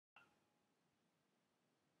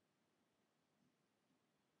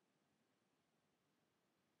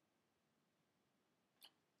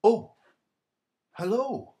Oh,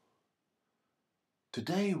 hello!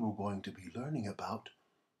 Today we're going to be learning about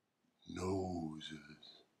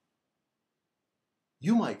noses.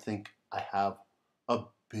 You might think I have a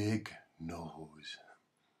big nose,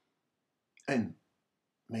 and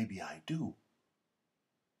maybe I do.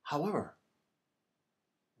 However,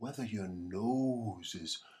 whether your nose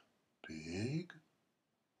is big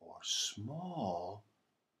or small,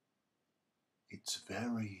 it's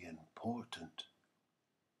very important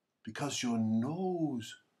because your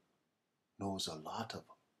nose knows a lot of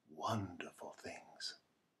wonderful things.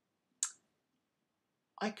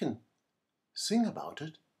 I can sing about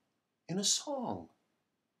it in a song.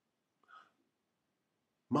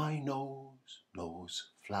 My nose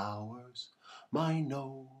knows flowers, my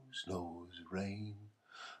nose knows rain,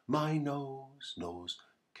 my nose knows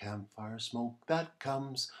campfire smoke that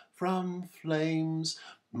comes from flames.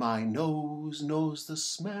 My nose knows the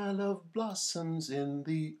smell of blossoms in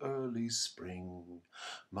the early spring.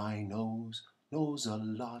 My nose knows a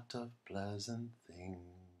lot of pleasant things.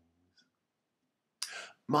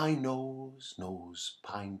 My nose knows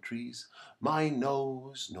pine trees, my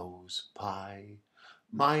nose knows pie.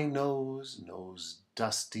 My nose knows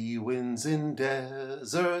dusty winds in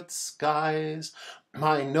desert skies.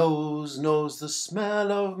 My nose knows the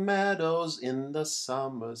smell of meadows in the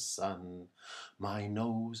summer sun. My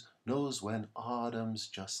nose knows when autumn's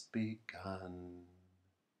just begun.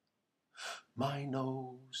 My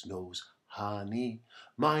nose knows honey,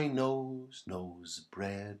 my nose knows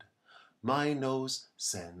bread. My nose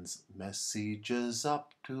sends messages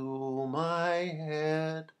up to my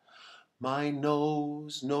head. My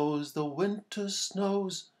nose knows the winter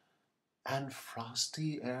snows and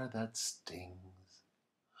frosty air that stings.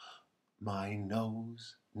 My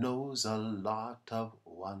nose knows a lot of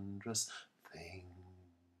wondrous things.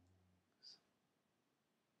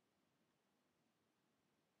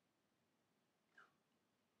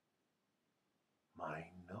 My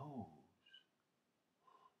nose.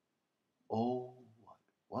 Oh, what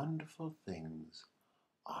wonderful things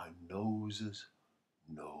our noses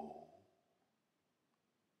know.